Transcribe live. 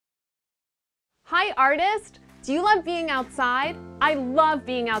Hi artist! Do you love being outside? I love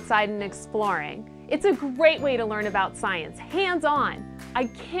being outside and exploring. It's a great way to learn about science, hands-on. I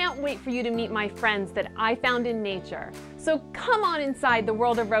can't wait for you to meet my friends that I found in nature. So come on inside the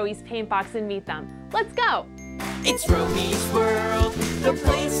world of Roey's Paintbox and meet them. Let's go! It's Roey's World, the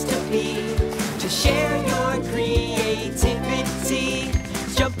place to be, to share your creativity.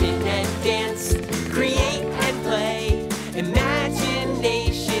 Jump in and dance, create and play,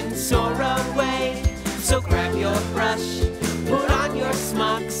 imagination soar away. So grab your brush, put on your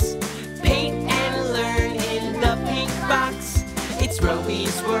smocks, paint and learn in the Paintbox. It's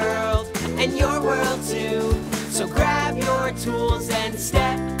Roey's World, and your world too. So grab your tools and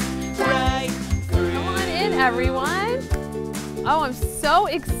step right through. Come on in, everyone. Oh, I'm so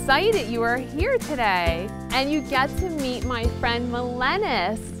excited you are here today. And you get to meet my friend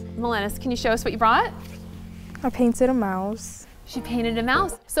Melenis. Melenis, can you show us what you brought? I painted a mouse. She painted a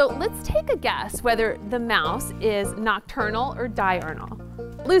mouse. So let's take a guess whether the mouse is nocturnal or diurnal.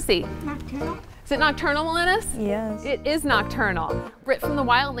 Lucy. Nocturnal. Is it nocturnal, Melenis? Yes. It is nocturnal. Britt from the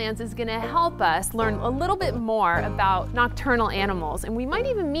Wildlands is gonna help us learn a little bit more about nocturnal animals, and we might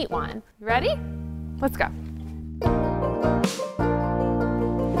even meet one. You ready? Let's go.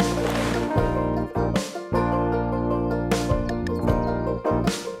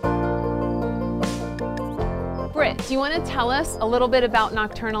 Britt, do you want to tell us a little bit about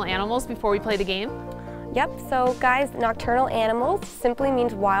nocturnal animals before we play the game? Yep, so guys, nocturnal animals simply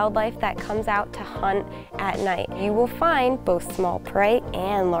means wildlife that comes out to hunt at night. You will find both small prey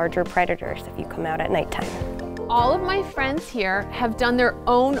and larger predators if you come out at nighttime. All of my friends here have done their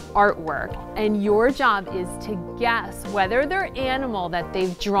own artwork, and your job is to guess whether their animal that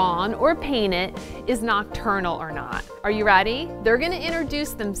they've drawn or painted is nocturnal or not. Are you ready? They're gonna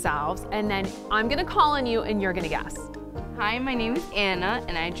introduce themselves, and then I'm gonna call on you and you're gonna guess. Hi, my name is Anna,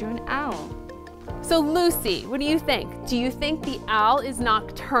 and I drew an owl. So Lucy, what do you think? Do you think the owl is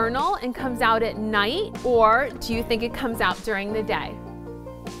nocturnal and comes out at night, or do you think it comes out during the day?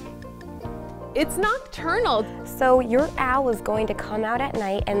 It's nocturnal. So your owl is going to come out at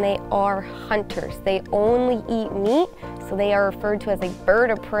night, and they are hunters. They only eat meat, so they are referred to as a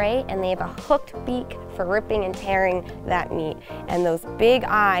bird of prey, and they have a hooked beak for ripping and tearing that meat. And those big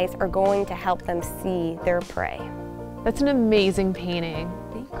eyes are going to help them see their prey. That's an amazing painting.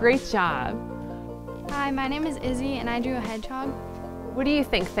 Great job. Hi, my name is Izzy, and I drew a hedgehog. What do you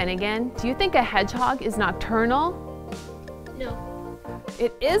think, Finnegan? Do you think a hedgehog is nocturnal? No.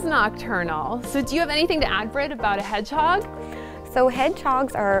 It is nocturnal. So do you have anything to add, Britt, about a hedgehog? So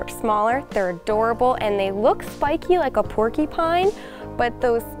hedgehogs are smaller, they're adorable, and they look spiky like a porcupine, but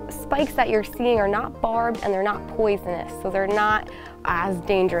those spikes that you're seeing are not barbed and they're not poisonous, so they're not as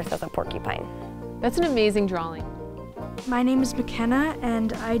dangerous as a porcupine. That's an amazing drawing. My name is McKenna,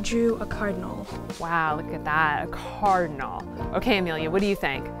 and I drew a cardinal. Wow, look at that, a cardinal. Okay, Amelia, what do you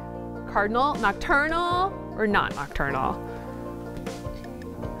think? Cardinal, nocturnal or not nocturnal?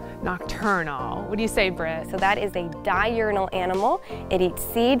 Nocturnal. What do you say, Britt? So that is a diurnal animal. It eats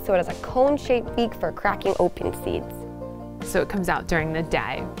seeds, so it has a cone-shaped beak for cracking open seeds. So it comes out during the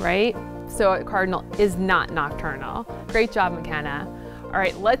day, right? So a cardinal is not nocturnal. Great job, McKenna. All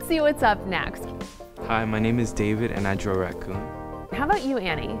right, let's see what's up next. Hi, my name is David, and I drew a raccoon. How about you,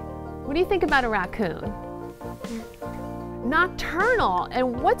 Annie? What do you think about a raccoon? Nocturnal.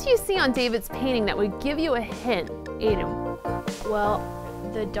 And what do you see on David's painting that would give you a hint, Aiden? Well,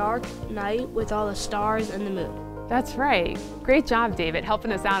 the dark night with all the stars and the moon. That's right. Great job, David,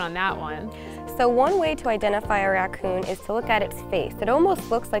 helping us out on that one. So one way to identify a raccoon is to look at its face. It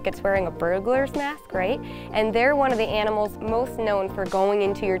almost looks like it's wearing a burglar's mask, right? And they're one of the animals most known for going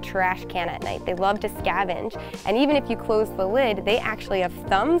into your trash can at night. They love to scavenge, and even if you close the lid, they actually have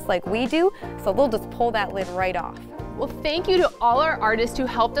thumbs like we do, so they'll just pull that lid right off. Well, thank you to all our artists who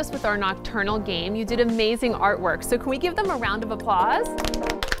helped us with our nocturnal game. You did amazing artwork. So can we give them a round of applause?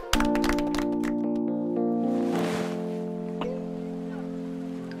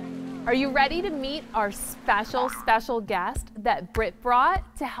 Are you ready to meet our special guest that Britt brought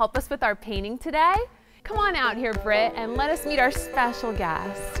to help us with our painting today? Come on out here, Britt, and let us meet our special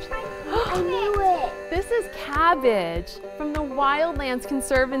guest. I knew it! This is Cabbage from the Wildlands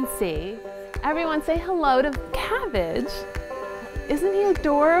Conservancy. Everyone say hello to Cabbage. Isn't he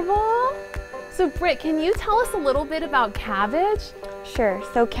adorable? So Britt, can you tell us a little bit about Cabbage? Sure,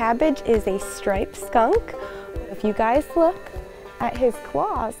 so Cabbage is a striped skunk. If you guys look at his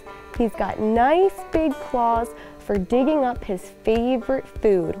claws, he's got nice big claws for digging up his favorite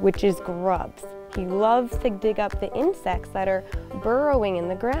food, which is grubs. He loves to dig up the insects that are burrowing in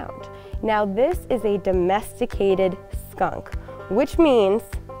the ground. Now this is a domesticated skunk, which means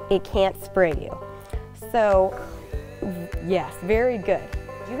it can't spray you. So, yes, very good.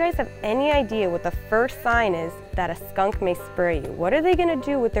 Do you guys have any idea what the first sign is that a skunk may spray you? What are they gonna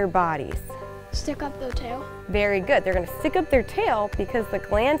do with their bodies? Stick up their tail. Very good. They're gonna stick up their tail because the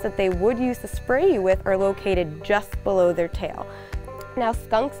glands that they would use to spray you with are located just below their tail. Now,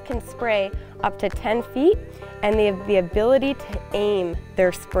 skunks can spray up to 10 feet and they have the ability to aim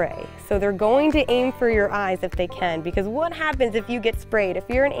their spray. So they're going to aim for your eyes if they can, because what happens if you get sprayed? If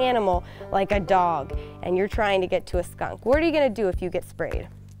you're an animal like a dog and you're trying to get to a skunk, what are you gonna do if you get sprayed?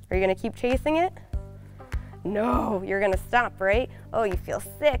 Are you gonna keep chasing it? No, you're gonna stop, right? Oh, you feel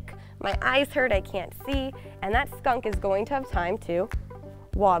sick, my eyes hurt, I can't see, and that skunk is going to have time to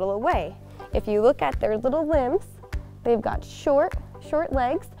waddle away. If you look at their little limbs, they've got short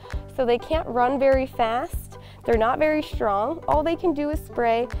legs, so they can't run very fast. They're not very strong. All they can do is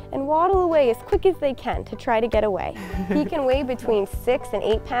spray and waddle away as quick as they can to try to get away. He can weigh between 6 and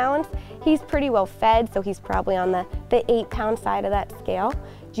 8 pounds. He's pretty well fed, so he's probably on the 8-pound side of that scale.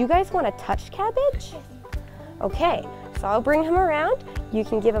 Do you guys want to touch Cabbage? Okay, so I'll bring him around. You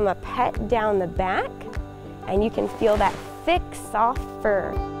can give him a pet down the back, and you can feel that thick, soft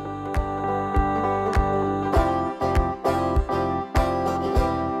fur.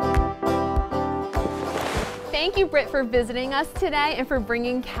 Thank you, Britt, for visiting us today and for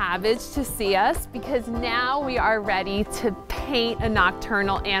bringing Cabbage to see us, because now we are ready to paint a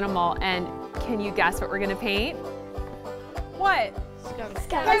nocturnal animal. And can you guess what we're gonna paint? What?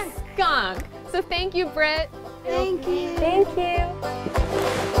 Skunk. A skunk. So thank you, Britt. Thank you. Thank you.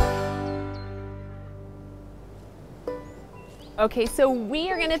 Okay, so we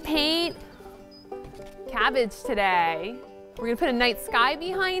are gonna paint Cabbage today. We're gonna put a night sky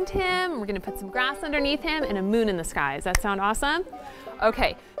behind him, we're gonna put some grass underneath him, and a moon in the sky. Does that sound awesome?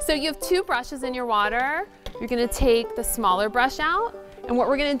 Okay, so you have 2 brushes in your water. You're gonna take the smaller brush out, and what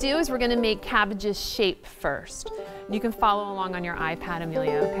we're gonna do is we're gonna make Cabbage's shape first. You can follow along on your iPad,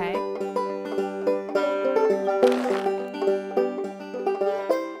 Amelia, okay?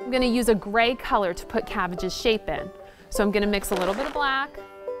 I'm gonna use a gray color to put Cabbage's shape in. So I'm gonna mix a little bit of black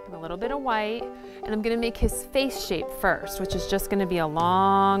and a little bit of white, and I'm gonna make his face shape first, which is just gonna be a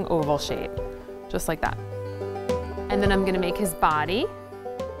long oval shape, just like that. And then I'm gonna make his body.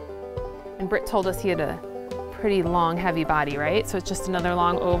 And Britt told us he had a pretty long, heavy body, right? So it's just another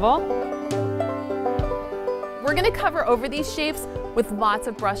long oval. We're gonna cover over these shapes with lots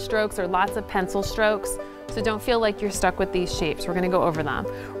of brush strokes or lots of pencil strokes, so don't feel like you're stuck with these shapes. We're gonna go over them.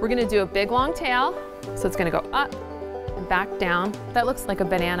 We're gonna do a big long tail, so it's gonna go up and back down. That looks like a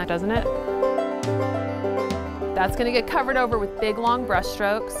banana, doesn't it? That's gonna get covered over with big long brush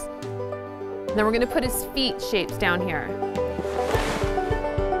strokes. And then we're gonna put his feet shapes down here.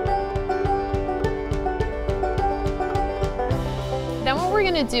 Then what we're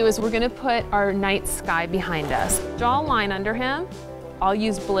gonna do is we're gonna put our night sky behind us. Draw a line under him. I'll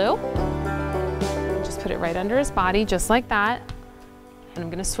use blue. Just put it right under his body, just like that. And I'm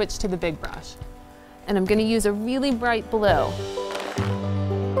gonna switch to the big brush. And I'm gonna use a really bright blue.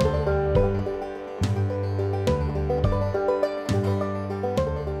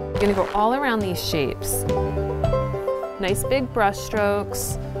 I'm gonna go all around these shapes. Nice big brush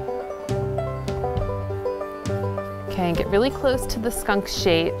strokes. Okay, and get really close to the skunk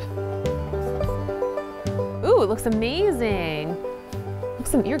shape. Ooh, it looks amazing.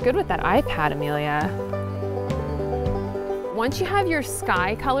 You're good with that iPad, Amelia. Once you have your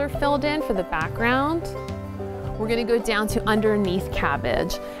sky color filled in for the background, we're gonna go down to underneath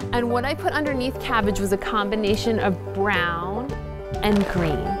Cabbage. And what I put underneath Cabbage was a combination of brown and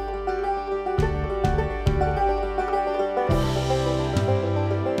green.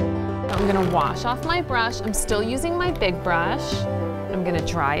 I'm gonna wash off my brush. I'm still using my big brush. I'm gonna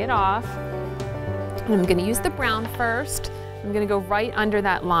dry it off. And I'm gonna use the brown first. I'm gonna go right under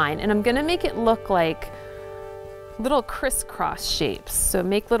that line, and I'm gonna make it look like little crisscross shapes. So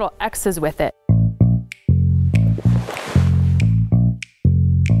make little X's with it.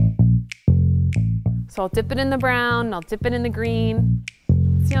 So I'll dip it in the brown, and I'll dip it in the green.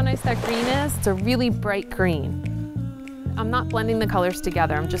 See how nice that green is? It's a really bright green. I'm not blending the colors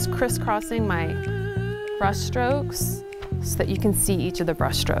together. I'm just crisscrossing my brush strokes so that you can see each of the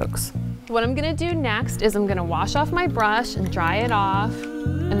brush strokes. What I'm gonna do next is I'm gonna wash off my brush and dry it off,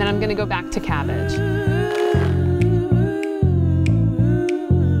 and then I'm gonna go back to Cabbage.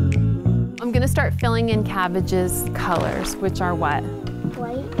 I'm gonna start filling in Cabbage's colors, which are what?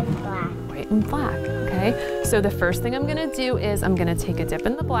 White and black. White and black, okay? So the first thing I'm gonna do is I'm gonna take a dip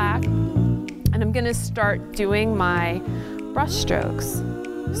in the black, and I'm gonna start doing my brush strokes.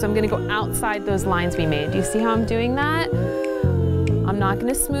 So I'm gonna go outside those lines we made. Do you see how I'm doing that? I'm not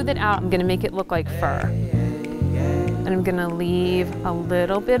gonna smooth it out, I'm gonna make it look like fur. And I'm gonna leave a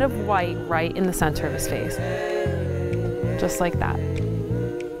little bit of white right in the center of his face. Just like that.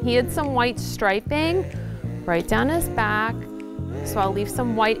 He had some white striping right down his back, so I'll leave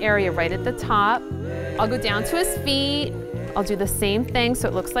some white area right at the top. I'll go down to his feet. I'll do the same thing so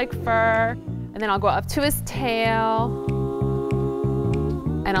it looks like fur, and then I'll go up to his tail,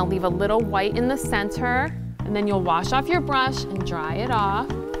 and I'll leave a little white in the center, and then you'll wash off your brush and dry it off,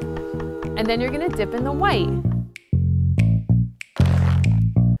 and then you're gonna dip in the white.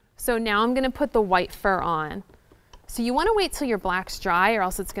 So now I'm gonna put the white fur on. So you wanna wait till your black's dry or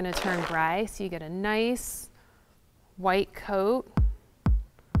else it's gonna turn gray, so you get a nice white coat.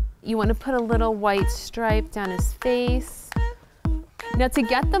 You wanna put a little white stripe down his face. Now to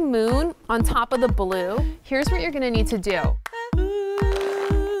get the moon on top of the blue, here's what you're gonna need to do.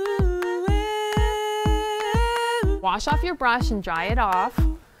 Wash off your brush and dry it off.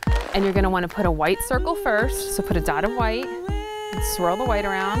 And you're gonna wanna put a white circle first, so put a dot of white and swirl the white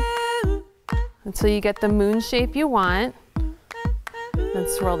around until you get the moon shape you want. Then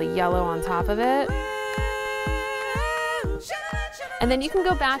swirl the yellow on top of it. And then you can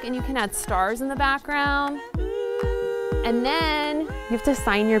go back and you can add stars in the background. And then you have to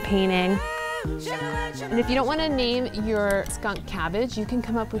sign your painting. And if you don't want to name your skunk Cabbage, you can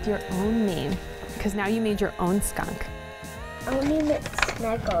come up with your own name, because now you made your own skunk. I'll name it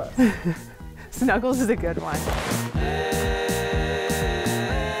Snuggles. Snuggles is a good one.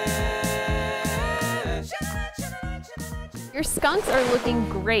 Your skunks are looking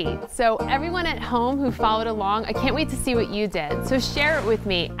great. So everyone at home who followed along, I can't wait to see what you did. So share it with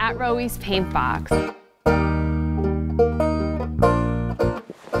me at Roey's Paintbox.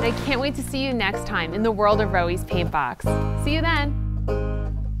 And I can't wait to see you next time in the world of Roey's Paintbox. See you then.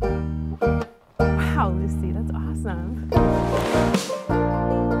 Wow, Lucy, that's awesome.